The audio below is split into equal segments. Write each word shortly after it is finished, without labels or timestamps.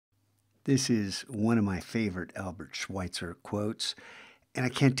This is one of my favorite Albert Schweitzer quotes, and I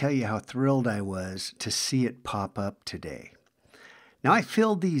can't tell you how thrilled I was to see it pop up today. Now, I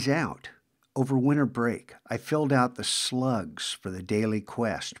filled these out over winter break. I filled out the slugs for the daily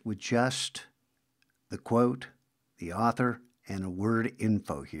quest with just the quote, the author, and a word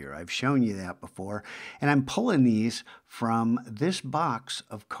info here. I've shown you that before, and I'm pulling these from this box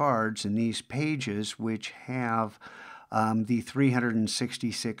of cards and these pages which have the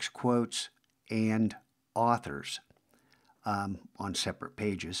 366 quotes and authors on separate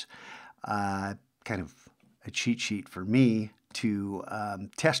pages. Kind of a cheat sheet for me to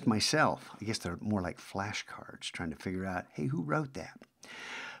test myself. I guess they're more like flashcards, trying to figure out, hey, who wrote that?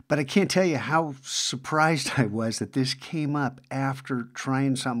 But I can't tell you how surprised I was that this came up after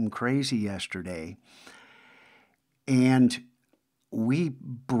trying something crazy yesterday. And we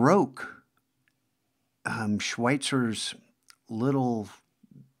broke Schweitzer's little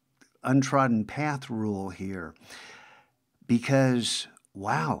untrodden path rule here because,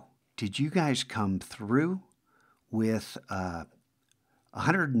 wow, did you guys come through with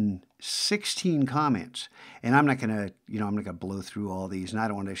 116 comments? And I'm not going to, I'm not going to blow through all these, and I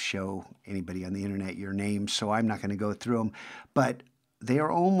don't want to show anybody on the internet your names, so I'm not going to go through them. But they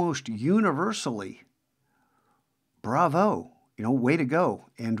are almost universally, bravo, way to go.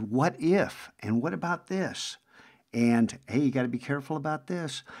 And what if? And what about this? And hey, you got to be careful about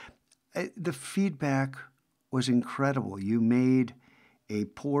this. The feedback was incredible. You made a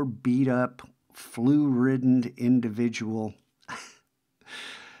poor, beat-up, flu-ridden individual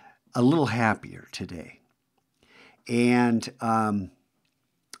a little happier today. And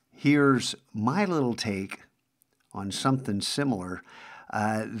here's my little take on something similar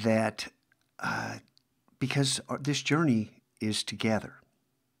because this journey is together.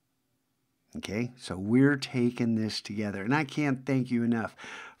 Okay, so we're taking this together. And I can't thank you enough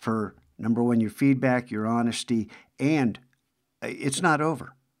for, number one, your feedback, your honesty, and it's not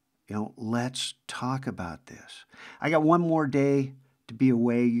over. Let's talk about this. I got one more day to be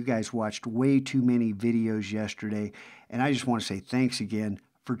away. You guys watched way too many videos yesterday, and I just want to say thanks again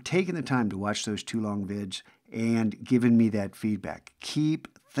for taking the time to watch those 2 long vids and giving me that feedback. Keep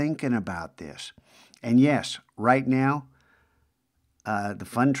thinking about this. And yes, right now, the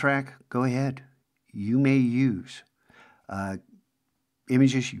fun track, go ahead. You may use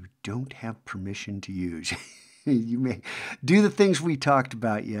images you don't have permission to use. You may do the things we talked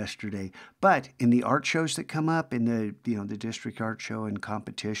about yesterday, but in the art shows that come up, in the district art show and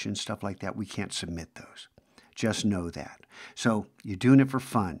competition, stuff like that, we can't submit those. Just know that. So you're doing it for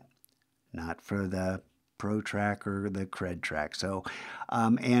fun, not for the pro track or the cred track. So,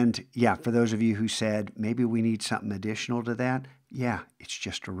 and yeah, for those of you who said maybe we need something additional to that, yeah, it's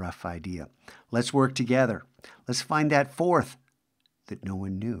just a rough idea. Let's work together. Let's find that fourth that no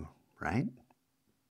one knew, right?